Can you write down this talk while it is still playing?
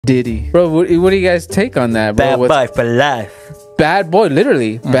Diddy. Bro, what do you guys take on that, bro? Bad boy for life. Bad boy,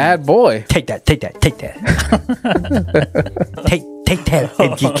 literally. Bad boy. Take that. take that,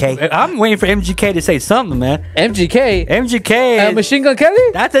 MGK. I'm waiting for MGK to say something, man. MGK? Machine Gun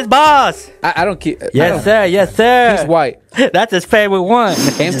Kelly? That's his boss. I don't keep... Yes, sir. Yes, sir. He's white. That's his favorite one.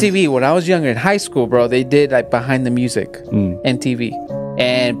 MTV, when I was younger in high school, bro, they did like Behind the Music. MTV.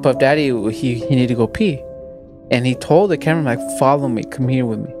 And Puff Daddy, he needed to go pee. And he told the cameraman, like, follow me. Come here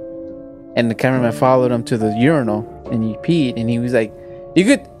with me. And the cameraman followed him to the urinal. And he peed. And he was like...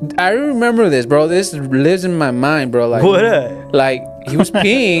 I remember this, bro. This lives in my mind, bro. Like, what? Like, he was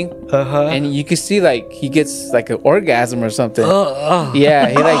peeing, and you could see, like, he gets, like, an orgasm or something. Yeah,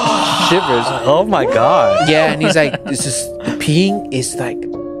 he, like, shivers. Oh, my God. Yeah, and he's like, this is... Peeing is, like,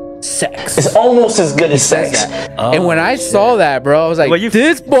 sex. It's almost as good as sex. And when I saw that, bro, I was like,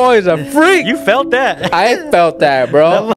 this boy is a freak. You felt that. I felt that, bro.